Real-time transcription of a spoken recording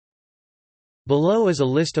Below is a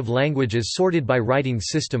list of languages sorted by writing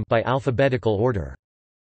system by alphabetical order.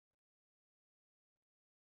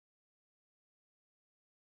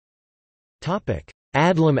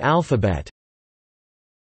 Adlam alphabet.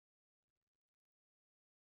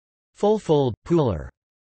 Fulfuld, Pular.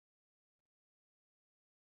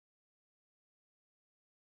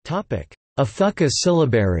 Afaka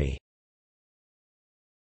syllabary.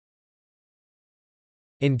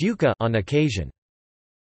 Induka on occasion.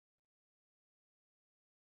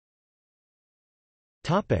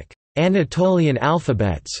 Anatolian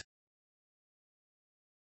alphabets.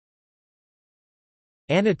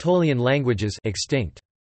 Anatolian languages extinct.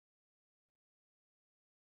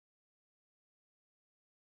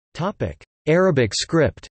 Arabic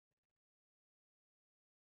script.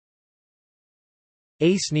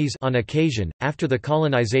 Asnes on occasion, after the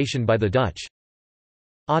colonization by the Dutch.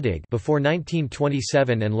 Odig before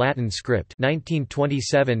 1927 and Latin script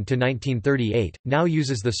 1927 to 1938, now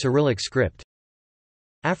uses the Cyrillic script.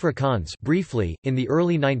 Afrikaans briefly, in the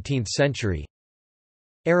early 19th century.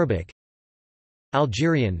 Arabic.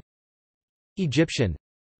 Algerian. Egyptian.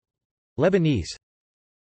 Lebanese.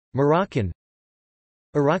 Moroccan.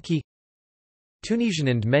 Iraqi. Tunisian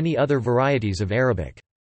and many other varieties of Arabic.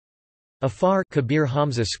 Afar Kabir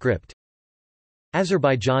Hamza script.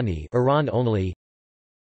 Azerbaijani Iran only.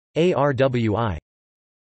 Arwi.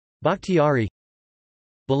 Bakhtiari.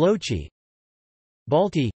 Balochi.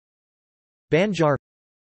 Balti. Banjar.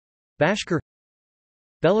 Bashkir.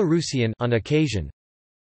 Belarusian on occasion.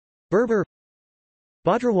 Berber.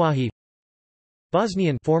 Badrawahi.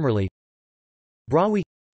 Bosnian formerly. Brahui.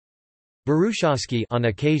 Barushaski on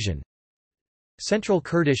occasion. Central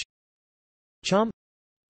Kurdish. Cham.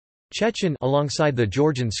 Chechen alongside the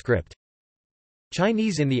Georgian script.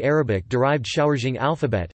 Chinese in the Arabic-derived Shaoxing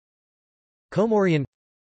alphabet. Comorian.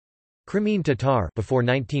 Crimean Tatar before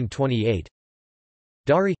 1928.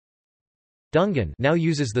 Dari. Dungan now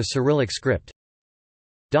uses the Cyrillic script.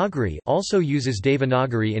 Dogri also uses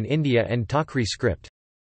Devanagari in India and Takri script.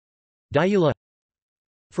 Diula.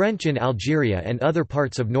 French in Algeria and other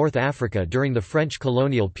parts of North Africa during the French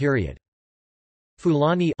colonial period.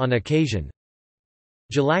 Fulani on occasion.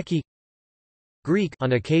 Jalaki. Greek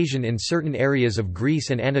on occasion in certain areas of Greece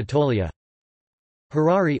and Anatolia.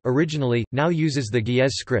 Harari originally, now uses the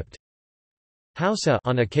Ge'ez script. Hausa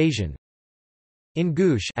on occasion.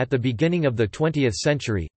 Ingush at the beginning of the 20th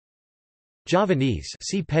century. Javanese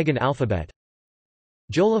see Pagan alphabet.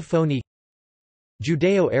 Jolophony.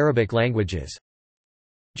 Judeo-Arabic languages.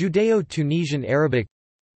 Judeo-Tunisian Arabic.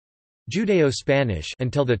 Judeo-Spanish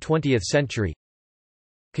until the 20th century.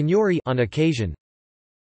 Kanyuri on occasion.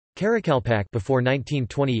 Karakalpak before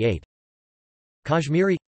 1928.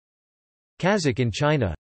 Kashmiri. Kazakh in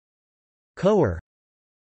China. Khowar.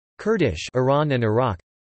 Kurdish Iran and Iraq.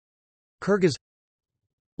 Kyrgyz.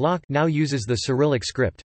 Lak now uses the Cyrillic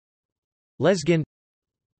script. Lezgin.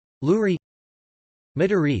 Luri.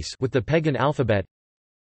 Midaris with the Pagan alphabet.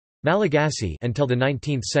 Malagasy until the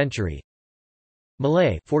 19th century.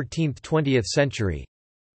 Malay 14th–20th century.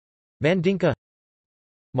 Mandinka.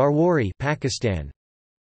 Marwari Pakistan.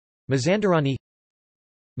 Mazandarani.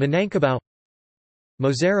 Minangkabau.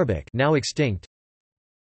 Mozarabic now extinct.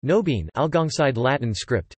 Nobene alongside Latin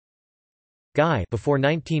script. Gai before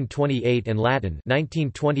 1928 and Latin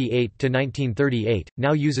 1928 to 1938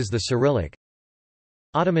 now uses the Cyrillic.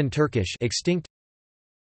 Ottoman Turkish extinct.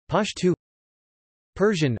 Pashtu.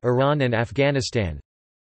 Persian Iran and Afghanistan.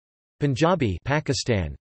 Punjabi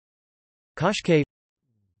Pakistan. Kashkai.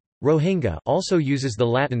 Rohingya also uses the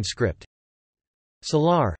Latin script.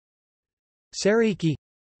 Salar. Saraiki.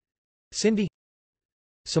 Sindhi.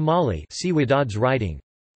 Somali see Wadad's writing.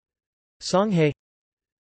 Songhay.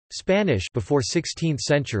 Spanish before 16th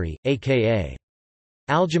century, aka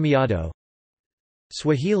Aljamiado.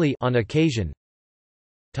 Swahili on occasion.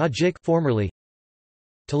 Tajik formerly.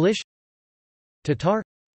 Talish. Tatar.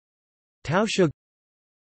 Taushug.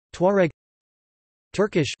 Tuareg.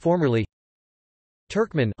 Turkish formerly.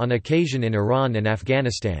 Turkmen on occasion in Iran and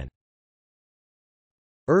Afghanistan.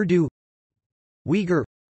 Urdu. Uyghur.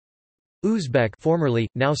 Uzbek formerly,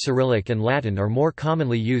 now Cyrillic and Latin are more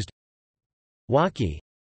commonly used. Waki.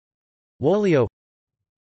 Wolio.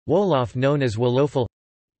 Wolof known as Wolofal.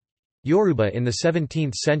 Yoruba in the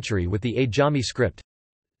 17th century with the Ajami script.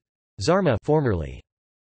 Zarma formerly.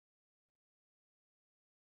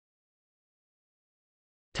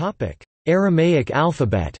 Topic: Aramaic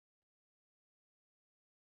alphabet.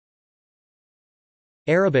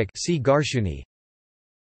 Arabic see Garshuni.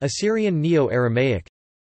 Assyrian Neo-Aramaic.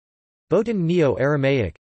 Botan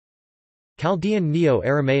Neo-Aramaic. Chaldean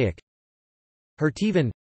Neo-Aramaic.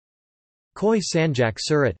 Hirtivan. Khoi Sanjak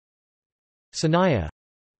Surat. Sinaya.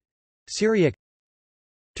 Syriac.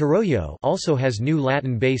 Turoyo also has new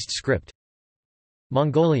Latin-based script.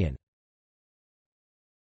 Mongolian.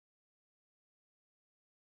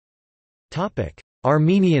 Topic: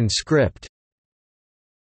 Armenian script.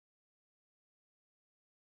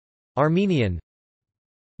 Armenian,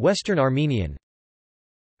 Western Armenian,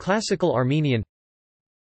 Classical Armenian,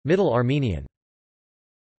 Middle Armenian.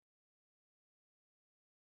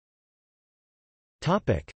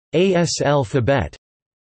 Topic: ASL-phabet.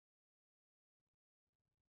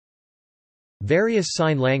 Various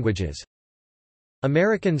sign languages.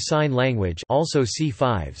 American Sign Language, also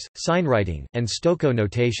C5s, signwriting, and Stoko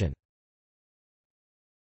notation.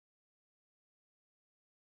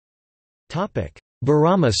 Topic: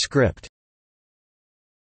 Borama script.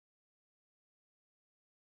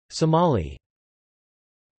 Somali.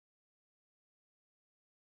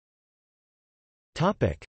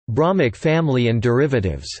 Topic: Brahmic family and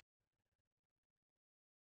derivatives.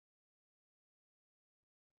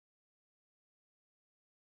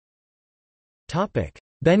 Topic: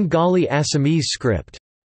 Bengali-Assamese script.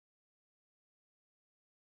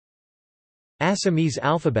 Assamese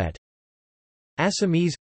alphabet.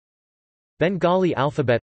 Assamese. Bengali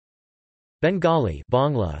alphabet. Bengali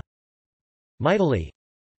Bangla. Meitei.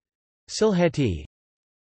 Sylheti.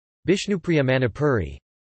 Bishnupriya Manipuri.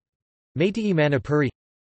 Meitei Manipuri.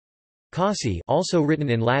 Khasi, also written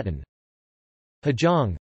in Latin.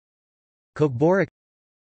 Hajong. Kokborik.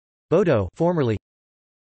 Bodo, formerly.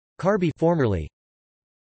 Karbi, formerly.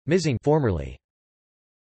 Mizing, formerly.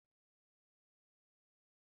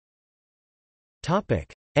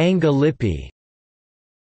 Topic: Anga Lipi.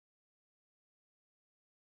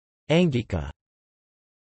 Angika.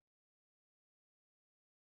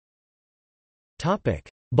 Topic: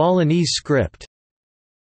 Balinese script.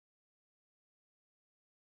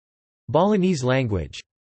 Balinese language.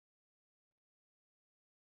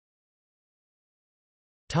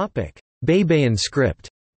 Topic: Baybayin script.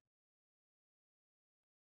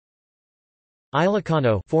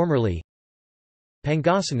 Ilocano, formerly.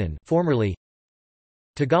 Pangasinan, formerly.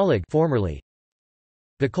 Tagalog, formerly.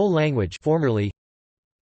 Bicol language, formerly.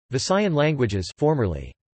 Visayan languages,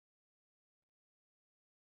 formerly.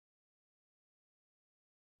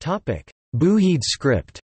 Topic: Buhid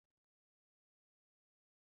script.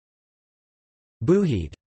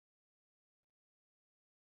 Buhid.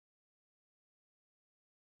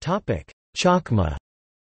 Topic: Chakma.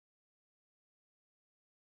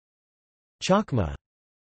 Chakma.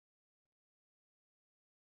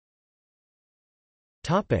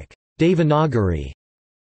 Topic: Devanagari.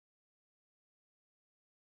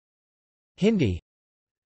 Hindi.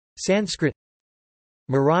 Sanskrit.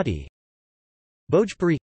 Marathi.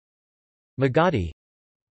 Bhojpuri. Magadhi.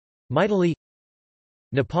 Meitei.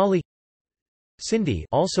 Nepali. Sindhi,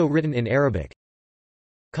 also written in Arabic.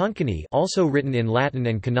 Konkani, also written in Latin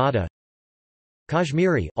and Kannada.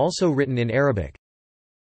 Kashmiri, also written in Arabic.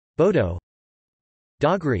 Bodo.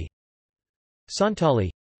 Dogri. Santali.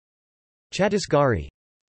 Chhattisgarhi.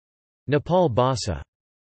 Nepal Bhasa.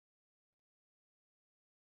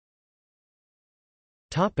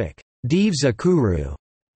 Topic: Dhives Akuru.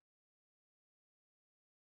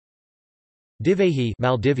 Divehi,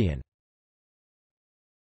 Maldivian.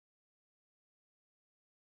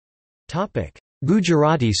 Topic: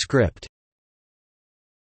 Gujarati script.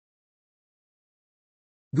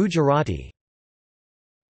 Gujarati.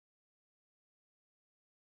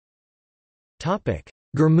 Topic: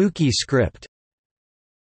 Gurmukhi script.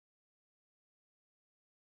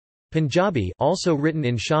 Punjabi, also written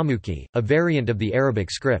in Shahmukhi, a variant of the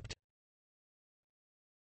Arabic script.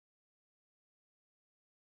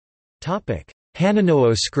 Topic: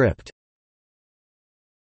 Hanunó'o script.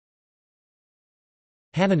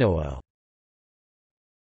 Hanunó'o.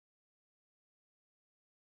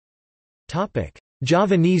 Topic: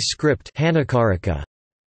 Javanese script. Hanacaraka.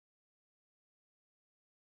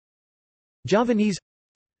 Javanese.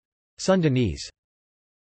 Sundanese.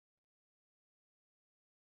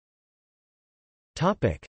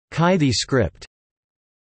 Topic: Kaithi script.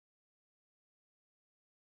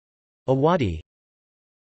 Awadhi.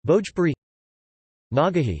 Bhojpuri.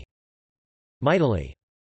 Magahi. Meitei.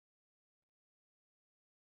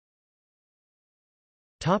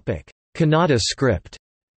 Topic: Kannada script.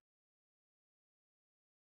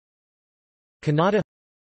 Kannada.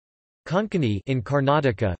 Konkani in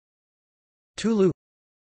Karnataka. Tulu.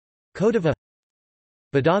 Kodava.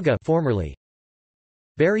 Badaga, formerly.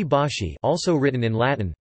 Bari Bashi, also written in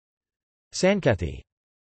Latin. Sankethi.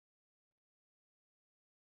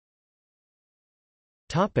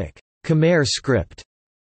 Topic: Khmer script.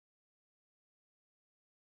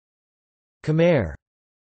 Khmer.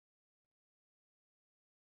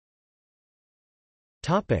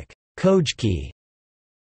 Khojki.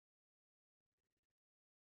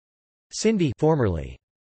 Sindhi formerly.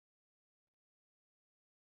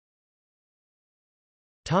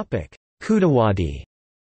 Khudawadi.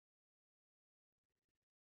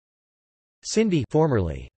 Sindhi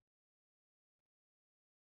formerly.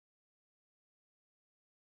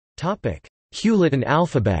 Kulitan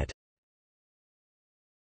alphabet.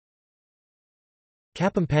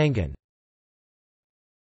 Kapampangan.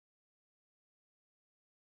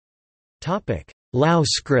 Lao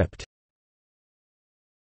script.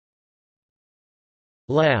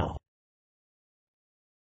 Lao.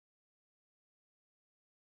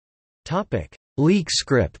 Leke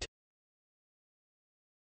script.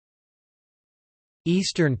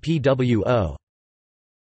 Eastern PWO.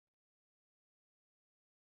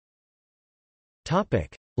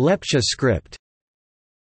 Lepcha script.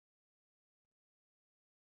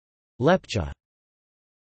 Lepcha.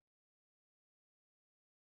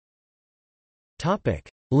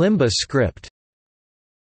 Limba script.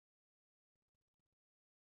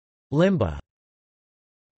 Limba.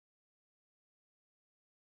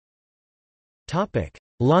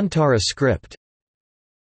 Lontara script.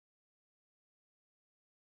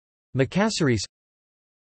 Makasaris.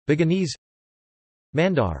 Balinese.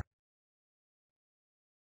 Mandar.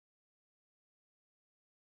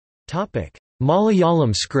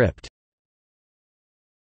 Malayalam script.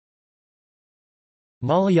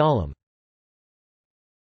 Malayalam.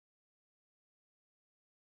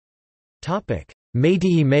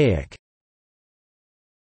 Meitei Mayek.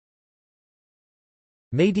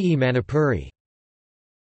 Meitei Manipuri.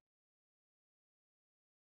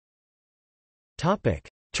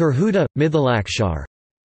 Tirhuta, Mithalakshar.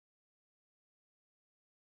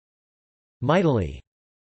 Maithili.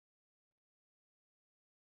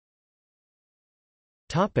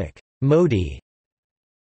 Modi.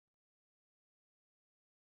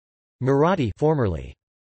 Marathi formerly.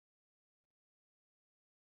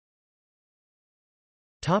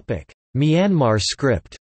 Myanmar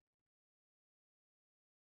script.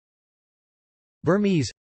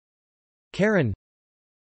 Burmese. Karen.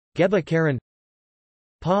 Geba Karen.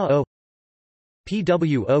 Pa-o.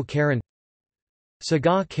 Pwo Karen.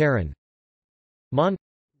 Saga Karen. Mon.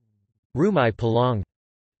 Rumai Palong.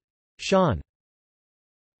 Shan.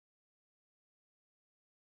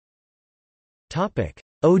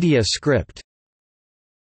 Odia script.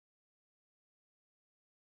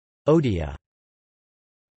 Odia.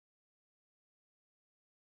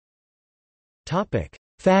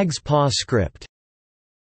 Phags-pa script.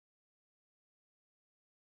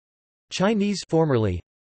 Chinese formerly.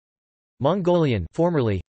 Mongolian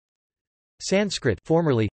formerly. Sanskrit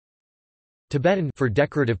formerly. Tibetan for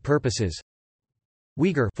decorative purposes.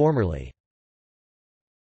 Uyghur formerly.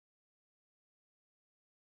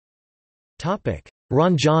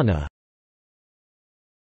 Ranjana.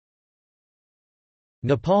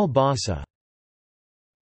 Nepal Bhasa.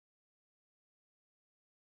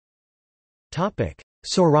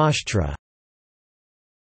 Saurashtra.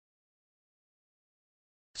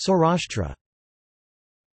 Saurashtra.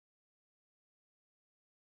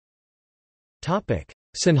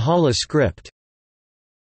 Sinhala script.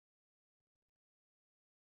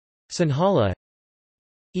 Sinhala.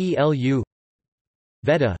 Elu.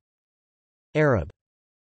 Veda. Arab.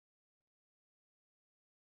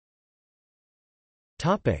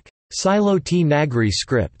 Silo-T Nagri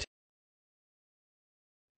script.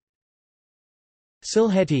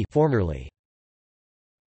 Sylheti formerly.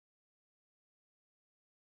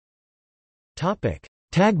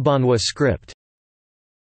 Tagbanwa script.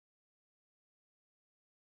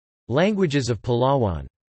 Languages of Palawan.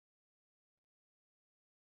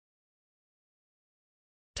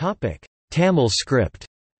 Tamil script.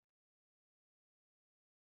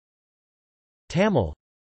 Tamil.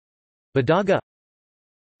 Badaga.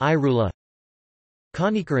 Irula.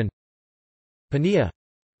 Kanikaran. Paniya.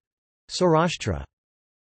 Saurashtra.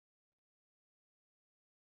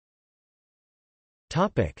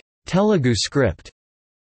 Telugu script.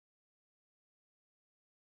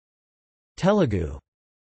 Telugu.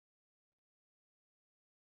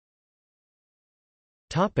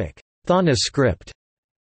 Thana script.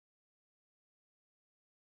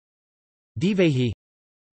 Divehi.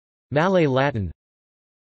 Malay Latin.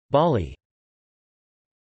 Bali.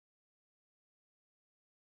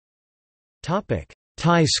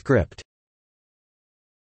 Thai script.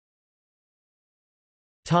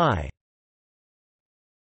 Thai.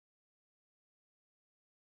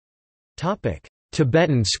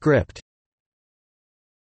 Tibetan script.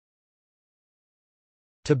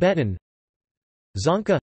 Tibetan.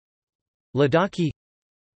 Dzongkha. Ladakhi.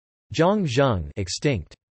 Zhang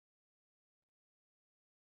extinct.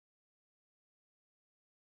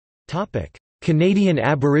 Canadian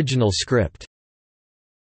Aboriginal script.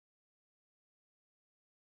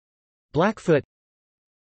 Blackfoot,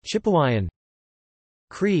 Chipewyan,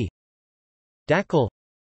 Cree, Dakhel,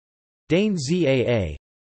 Dane Zaa,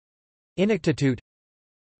 Inuktitut,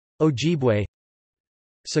 Ojibwe,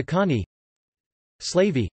 Sakani,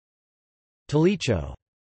 Slavey, Talicho.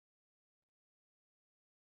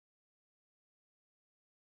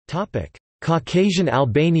 Caucasian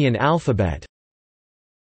Albanian alphabet.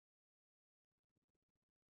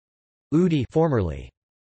 Udi formerly.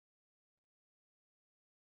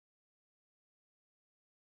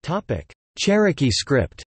 Cherokee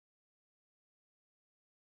script.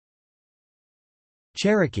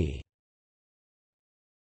 Cherokee.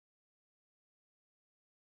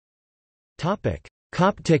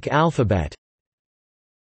 Coptic alphabet.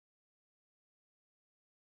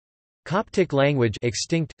 Coptic language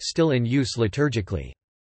extinct, still in use liturgically.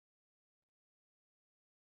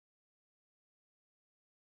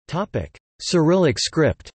 Cyrillic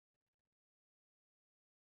script.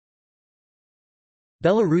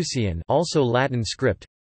 Belarusian, also Latin script.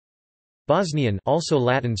 Bosnian, also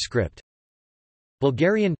Latin script.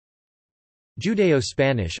 Bulgarian,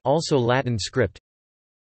 Judeo-Spanish, also Latin script.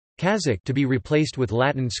 Kazakh, to be replaced with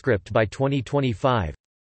Latin script by 2025.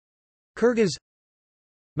 Kyrgyz,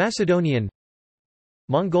 Macedonian,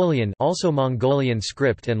 Mongolian, also Mongolian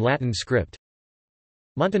script and Latin script.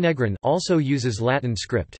 Montenegrin, also uses Latin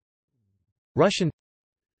script. Russian,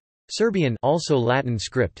 Serbian, also Latin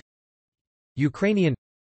script. Ukrainian,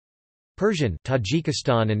 Persian,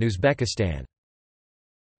 Tajikistan and Uzbekistan.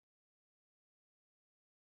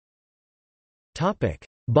 Topic: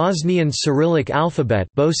 Bosnian Cyrillic alphabet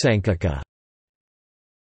Bosančica.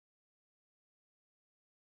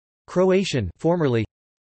 Croatian, formerly.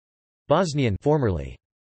 Bosnian, formerly.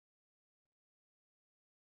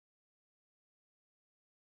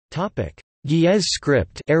 Topic: Ge'ez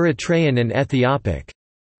script, Eritrean and Ethiopic.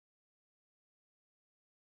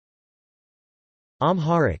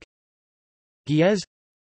 Amharic, Ge'ez,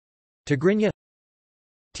 Tigrinya,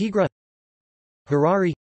 Tigra,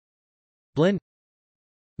 Harari, Blin,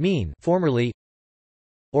 Mean, formerly.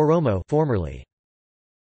 Oromo, formerly.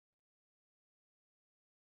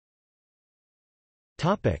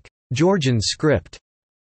 Topic: Georgian script.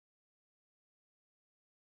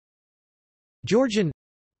 Georgian,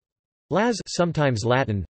 Laz, sometimes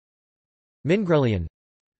Latin. Mingrelian,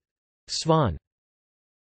 Svan.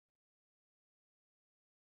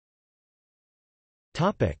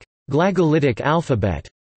 Topic: Glagolitic alphabet.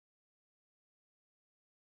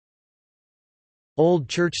 Old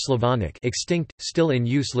Church Slavonic, extinct, still in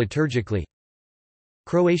use liturgically.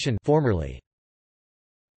 Croatian, formerly.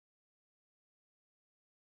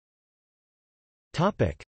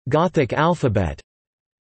 Topic: Gothic alphabet.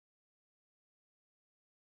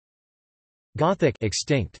 Gothic,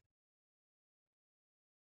 extinct.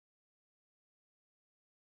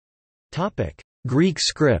 Topic: Greek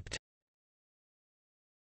script.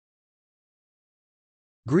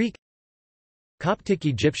 Greek, Coptic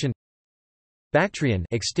Egyptian, Bactrian,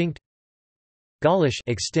 extinct. Gaulish,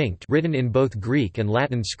 extinct, written in both Greek and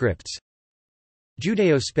Latin scripts.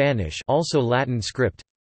 Judeo-Spanish, also Latin script.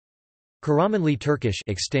 Karamanli Turkish,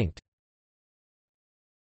 extinct.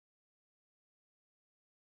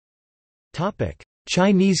 Topic: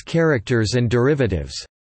 Chinese characters and derivatives.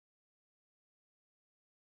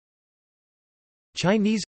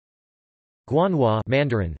 Chinese, Guanhua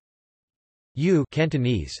Mandarin, Yu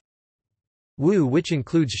Cantonese, Wu, which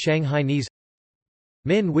includes Shanghainese,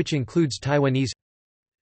 Min, which includes Taiwanese,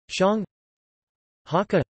 Shang,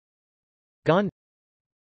 Hakka, Gan,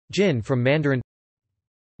 Jin from Mandarin,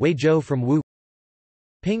 Weizhou from Wu,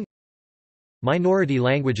 Ping. Minority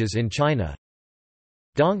languages in China.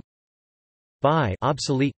 Dong, Bai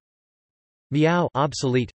obsolete, Miao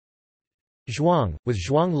obsolete, Zhuang with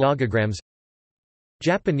Zhuang logograms,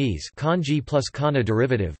 Japanese kanji plus kana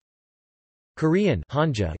derivative, Korean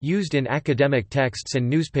Hanja used in academic texts and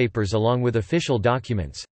newspapers along with official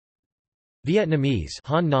documents. Vietnamese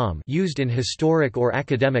Han Nam used in historic or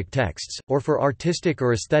academic texts, or for artistic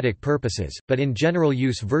or aesthetic purposes, but in general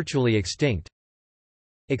use virtually extinct.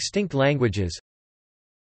 Extinct languages.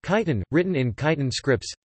 Khitan, written in Khitan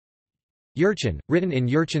scripts. Jurchen, written in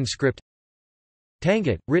Jurchen script.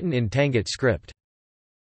 Tangut, written in Tangut script.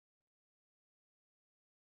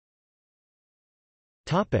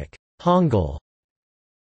 Hangul.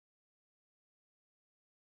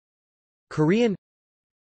 Korean,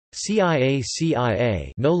 CIA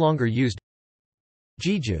no longer used.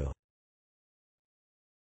 Jeju.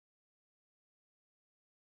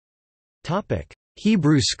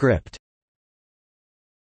 Hebrew script.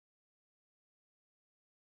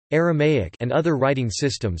 Aramaic and other writing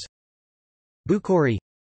systems. Bukhari,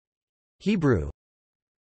 Hebrew,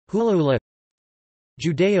 Hulaula,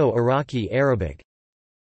 Judeo-Iraqi Arabic,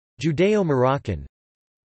 Judeo-Moroccan,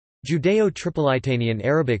 Judeo-Tripolitanian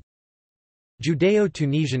Arabic,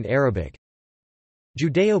 Judeo-Tunisian Arabic,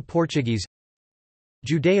 Judeo-Portuguese,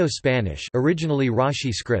 Judeo-Spanish, originally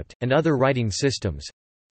Rashi script, and other writing systems.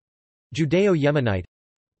 Judeo-Yemenite,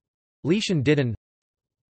 Lishan Didan,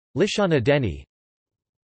 Lishana Deni,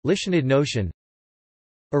 Lishanid Notion,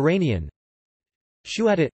 Iranian,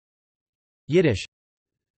 Shuatit, Yiddish,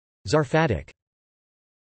 Zarfatic.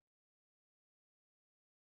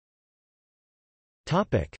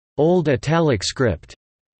 Old Italic script.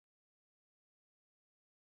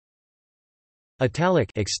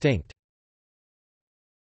 Italic extinct.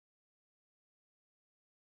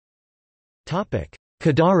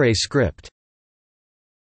 Kadare script.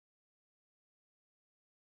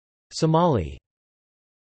 Somali.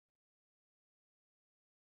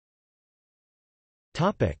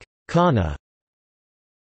 Kana.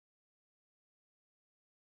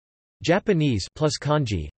 Japanese plus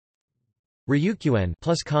kanji. Ryukyuan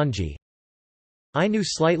plus kanji. Ainu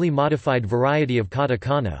slightly modified variety of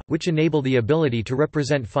katakana, which enable the ability to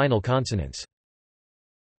represent final consonants.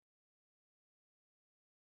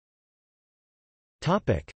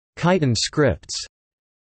 Khitan scripts.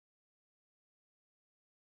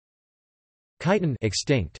 Khitan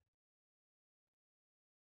extinct.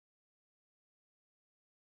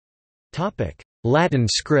 Latin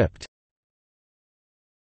script.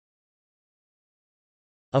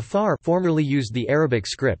 Afar formerly used the Arabic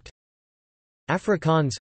script.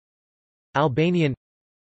 Afrikaans, Albanian,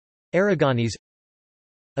 Aragonese,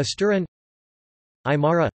 Asturian,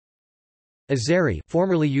 Aymara, Azeri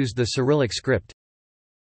formerly used the Cyrillic script.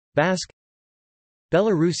 Basque,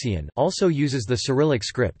 Belarusian also uses the Cyrillic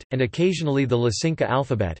script and occasionally the Lasinka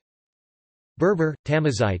alphabet. Berber,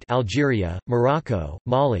 Tamazight, Algeria, Morocco,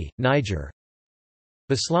 Mali, Niger.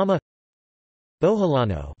 Bislama,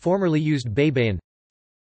 Boholano formerly used Baybayin.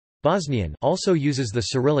 Bosnian also uses the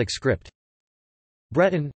Cyrillic script.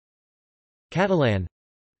 Breton, Catalan,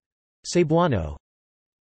 Cebuano,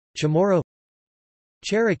 Chamorro,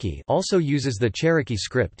 Cherokee also uses the Cherokee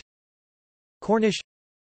script. Cornish,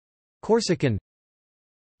 Corsican,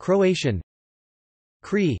 Croatian,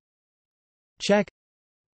 Cree, Czech,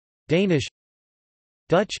 Danish,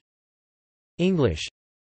 Dutch, English,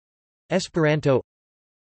 Esperanto,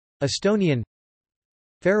 Estonian,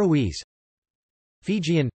 Faroese,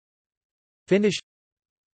 Fijian, Finnish,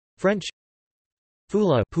 French,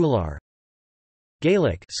 Fula Pular,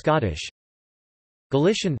 Gaelic Scottish,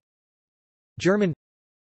 Galician, German,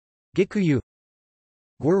 Gikuyu,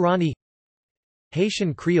 Guarani,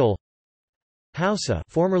 Haitian Creole, Hausa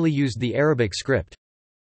formerly used the Arabic script.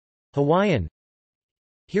 Hawaiian,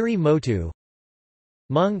 Hiri Motu,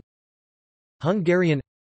 Hmong, Hungarian,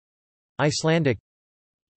 Icelandic,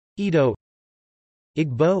 Edo,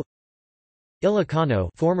 Igbo, Ilocano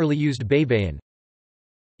formerly used Baybayin,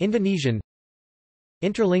 Indonesian,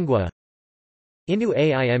 Interlingua, Innu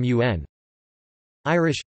Aimun,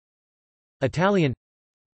 Irish, Italian,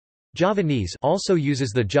 Javanese also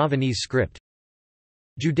uses the Javanese script.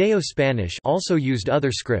 Judeo-Spanish also used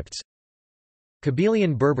other scripts.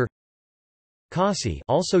 Kabylian Berber, Kasi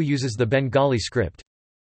also uses the Bengali script.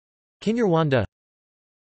 Kinyarwanda,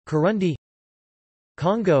 Kirundi,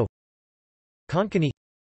 Congo, Konkani,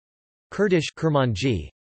 Kurdish Kurmanji,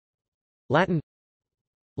 Latin,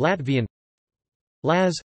 Latvian,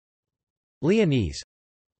 Laz, Leonese,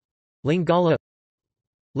 Lingala,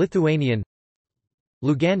 Lithuanian,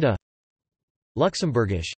 Luganda,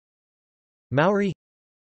 Luxembourgish, Maori,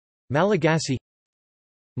 Malagasy.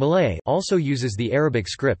 Malay also uses the Arabic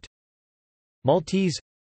script. Maltese,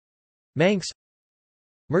 Manx,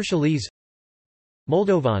 Mercialese,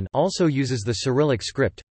 Moldovan also uses the Cyrillic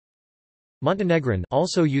script. Montenegrin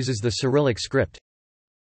also uses the Cyrillic script.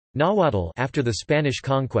 Nahuatl after the Spanish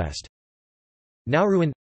conquest.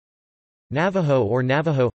 Nauruan, Navajo or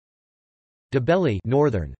Navajo. Ndebele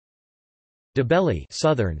northern. Ndebele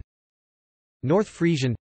southern. North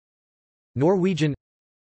Frisian, Norwegian,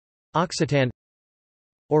 Occitan,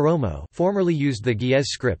 Oromo formerly used the Ge'ez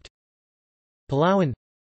script. Palauan,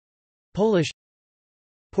 Polish,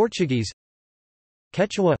 Portuguese,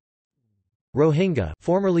 Quechua, Rohingya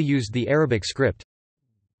formerly used the Arabic script.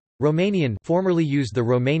 Romanian formerly used the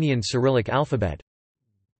Romanian Cyrillic alphabet.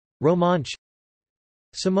 Romanche,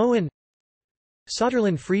 Samoan,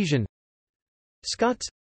 Sutherland Frisian, Scots,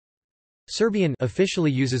 Serbian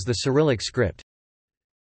officially uses the Cyrillic script.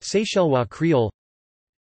 Seychellois Creole,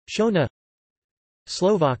 Shona,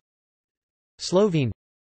 Slovak, Slovene,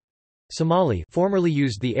 Somali formerly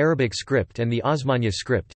used the Arabic script and the Osmania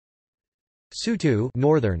script. Sutu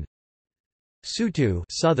Northern, Sutu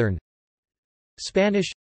Southern,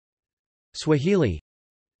 Spanish, Swahili,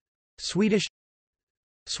 Swedish,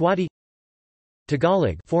 Swati,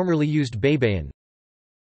 Tagalog formerly used Baybayin,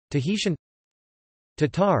 Tahitian,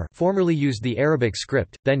 Tatar formerly used the Arabic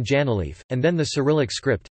script, then Janalif, and then the Cyrillic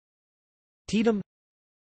script. Tetum,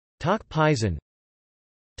 Tok Pisan,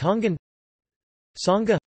 Tongan,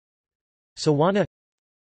 Sangha, Sawana.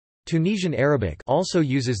 Tunisian Arabic also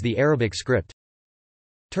uses the Arabic script.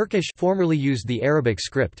 Turkish formerly used the Arabic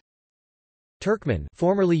script. Turkmen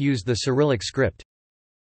formerly used the Cyrillic script.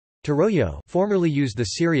 Turoyo formerly used the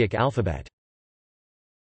Syriac alphabet.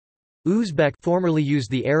 Uzbek formerly used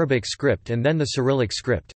the Arabic script and then the Cyrillic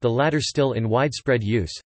script, the latter still in widespread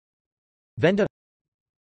use. Venda,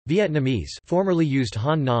 Vietnamese formerly used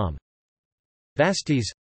Han Nam. Vasties,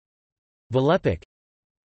 Valepic,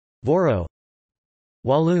 Voro,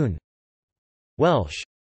 Walloon, Welsh,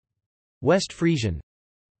 West Frisian,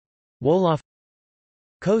 Wolof,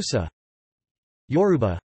 Xhosa,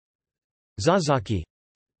 Yoruba, Zazaki,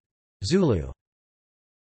 Zulu.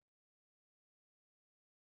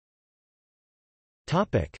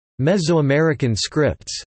 Mesoamerican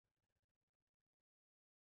scripts.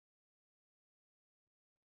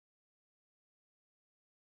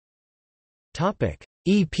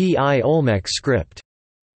 Epi Olmec script.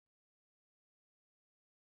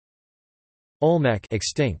 Olmec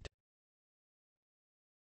extinct.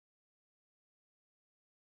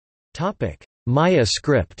 Maya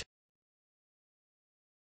script.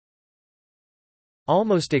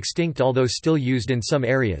 Almost extinct although still used in some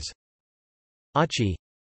areas. Achi,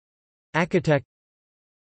 Akatec,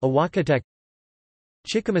 Awakatec,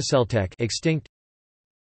 Chicamaceltec extinct.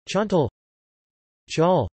 Chontal,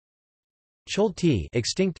 Chol, Cholti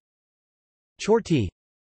extinct. Chorti,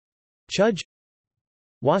 Chuj,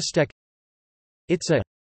 Wastec, Itza,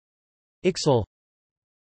 Ixal,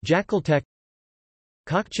 Jackaltec,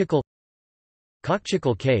 Cockchickle,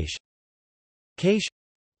 Cockchickle Cache, Cache,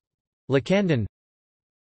 Lacandan,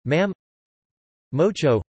 Mam,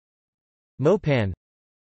 Mocho, Mopan,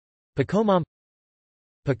 Pacomam,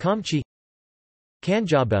 Pacomchi,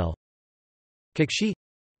 Kanjabel, Kakshi,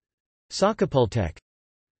 Sakapultek,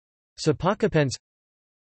 Sapakapens,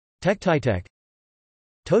 Tektitek,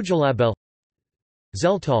 Tojalabel,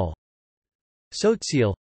 Zeltal,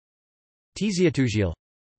 Sotsiel, Tiziatugiel,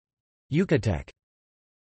 Yucatec.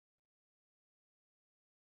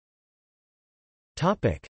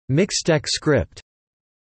 Mixtec script.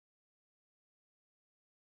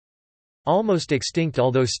 Almost extinct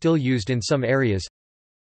although still used in some areas.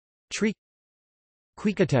 Tree,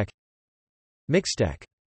 Quicatec, Mixtec.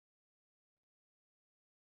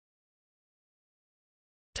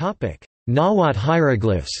 Nahuatl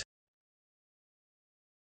hieroglyphs.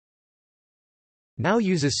 Now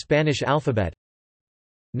uses Spanish alphabet.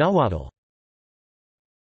 Nahuatl.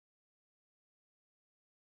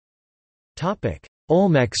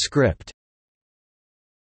 Olmec script.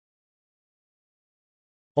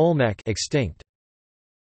 Olmec extinct.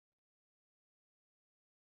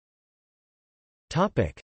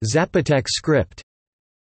 Zapotec script.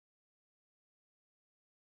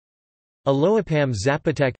 Aloapam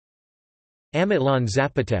Zapotec, Amatlan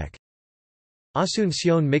Zapotec,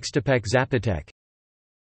 Asuncion Mixtepec Zapotec,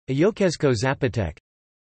 Ayoquezco Zapotec,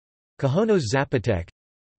 Cajonos Zapotec,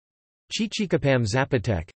 Chichicapam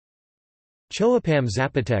Zapotec, Choapam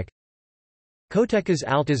Zapotec, Cotecas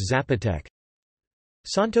Altas Zapotec,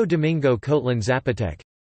 Santo Domingo Cotlan Zapotec,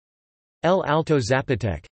 El Alto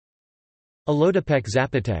Zapotec, Alotepec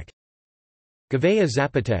Zapotec, Gavea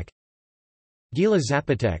Zapotec, Gila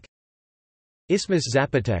Zapotec, Isthmus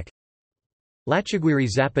Zapotec, Lachaguiri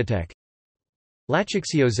Zapotec,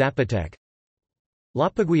 Lachixio Zapotec,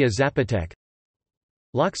 Lapaguia Zapotec,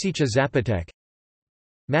 Loxicha Zapotec,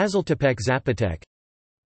 Mazaltepec Zapotec,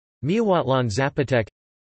 Miahuatlan Zapotec,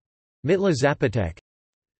 Mitla Zapotec,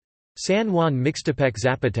 San Juan Mixtepec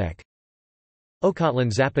Zapotec, Ocotlan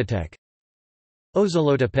Zapotec,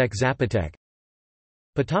 Ozolotepec Zapotec,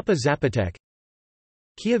 Patapa Zapotec,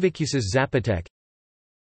 Kiavicuses Zapotec,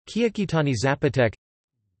 Kiakitani Zapotec,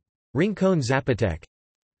 Rincon Zapotec,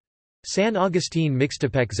 San Agustin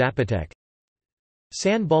Mixtepec Zapotec,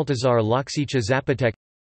 San Baltazar Loxicha Zapotec,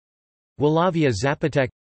 Walavia Zapotec,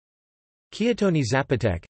 Kiatoni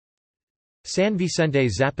Zapotec, San Vicente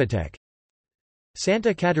Zapotec,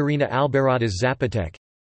 Santa Catarina Alberadas Zapotec,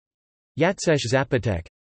 Yatsesh Zapotec,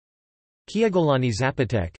 Kiagolani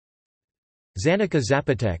Zapotec, Zanica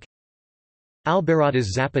Zapotec, Alberadas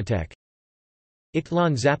Zapotec,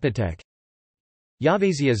 Ictlan Zapotec,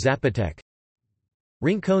 Yavezia Zapotec,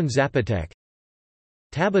 Rincon Zapotec,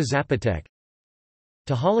 Taba Zapotec,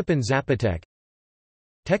 Tehalapan Zapotec,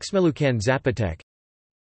 Texmelucan Zapotec,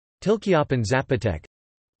 Tilquiapan Zapotec,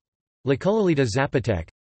 Laculalita Zapotec,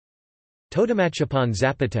 Totamachapan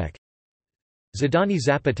Zapotec, Zadani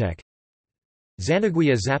Zapotec,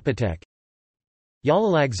 Zanaguia Zapotec,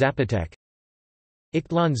 Yalalag Zapotec,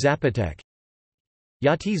 Iktlan Zapotec,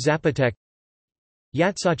 Yati Zapotec,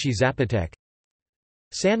 Yatsachi Zapotec,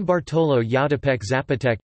 San Bartolo Yautepec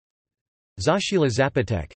Zapotec, Zashila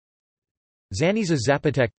Zapotec, Zaniza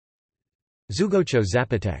Zapotec, Zugocho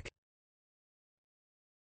Zapotec.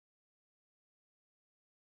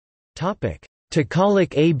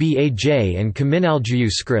 Takalik Abaj and Kaminaljuyu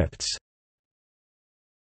scripts.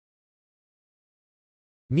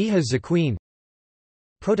 Miha Zaquin,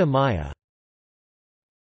 Proto-Maya.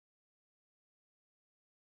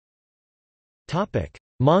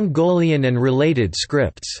 Mongolian and related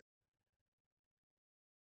scripts.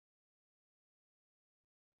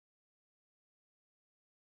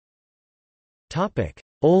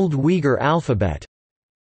 Old Uyghur alphabet.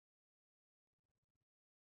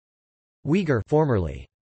 Uyghur formerly.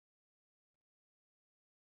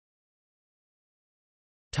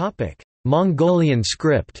 Mongolian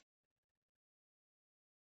script.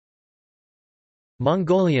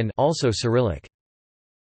 Mongolian, also Cyrillic.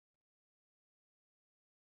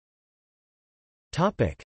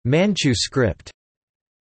 Manchu script.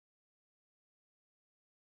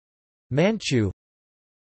 Manchu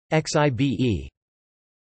Xibe.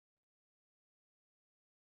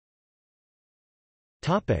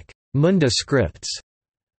 Munda scripts.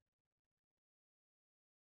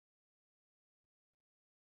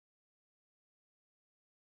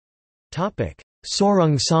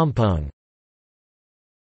 Sorung Sampung.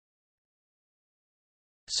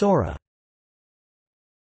 Sora.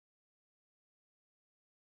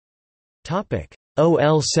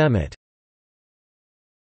 Ol Semet.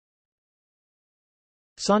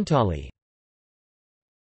 Santali.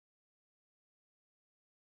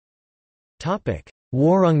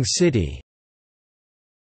 Warung City.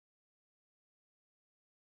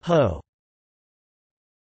 Ho.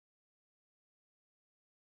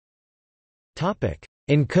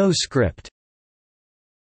 Inko script.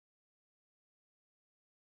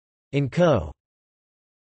 Inko.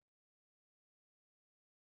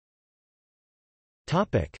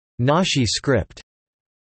 Nashi script.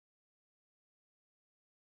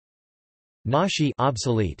 Nashi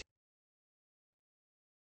obsolete.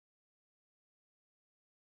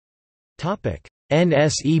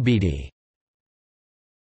 Nsebd.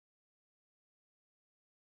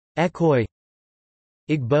 Ekoi.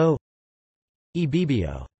 Igbo.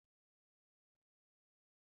 Ibibio.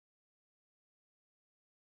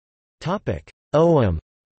 Ogham.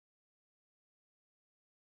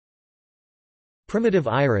 Primitive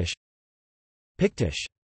Irish. Pictish.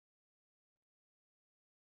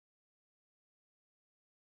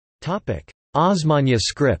 Osmania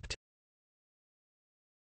script.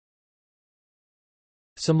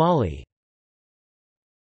 Somali.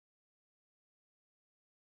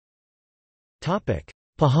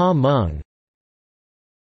 Paha Mung.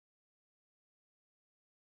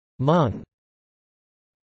 Hmong.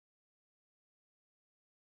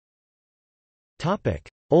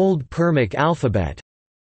 Old Permic alphabet.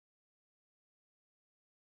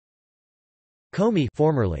 Komi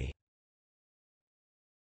formerly.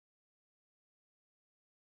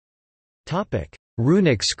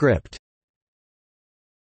 Runic script.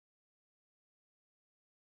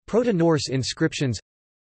 Proto-Norse inscriptions.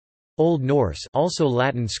 Old Norse, also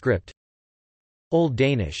Latin script. Old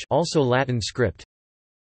Danish, also Latin script.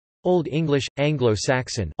 Old English,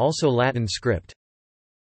 Anglo-Saxon, also Latin script.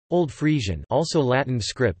 Old Frisian, also Latin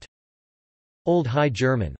script. Old High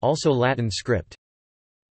German, also Latin script.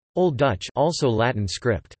 Old Dutch, also Latin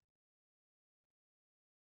script.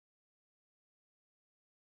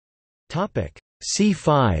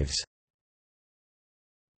 C5s.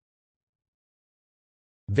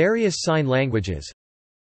 Various sign languages.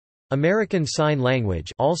 American Sign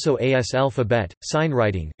Language, also ASL-phabet,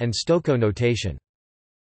 signwriting, and Stoko notation.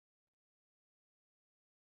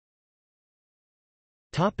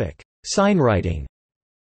 Signwriting.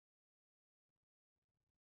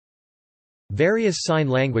 Various sign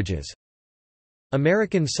languages.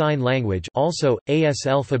 American Sign Language, also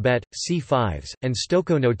ASL-phabet, C5s, and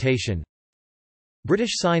Stoko notation.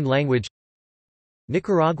 British Sign Language.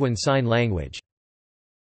 Nicaraguan Sign Language.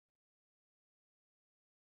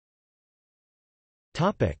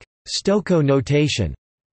 Stoko notation.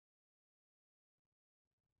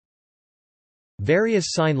 Various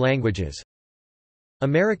sign languages.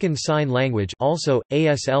 American Sign Language, also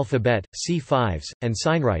ASL-phabet, C5s, and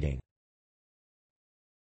signwriting.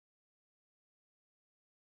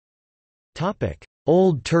 Topic: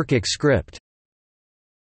 Old Turkic script.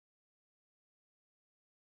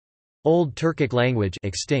 Old Turkic language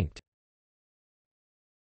extinct.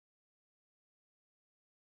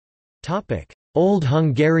 Topic: Old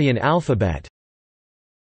Hungarian alphabet.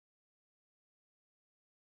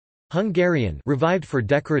 Hungarian, revived for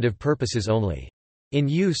decorative purposes only. In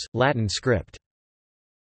use, Latin script.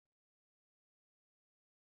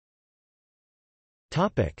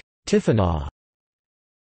 Topic: Tifinagh.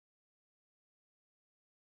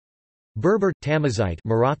 Berber, Tamazight,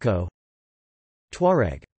 Morocco.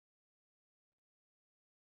 Tuareg.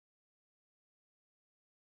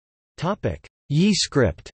 Topic: Yi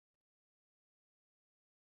script.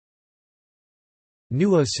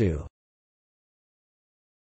 Nuosu.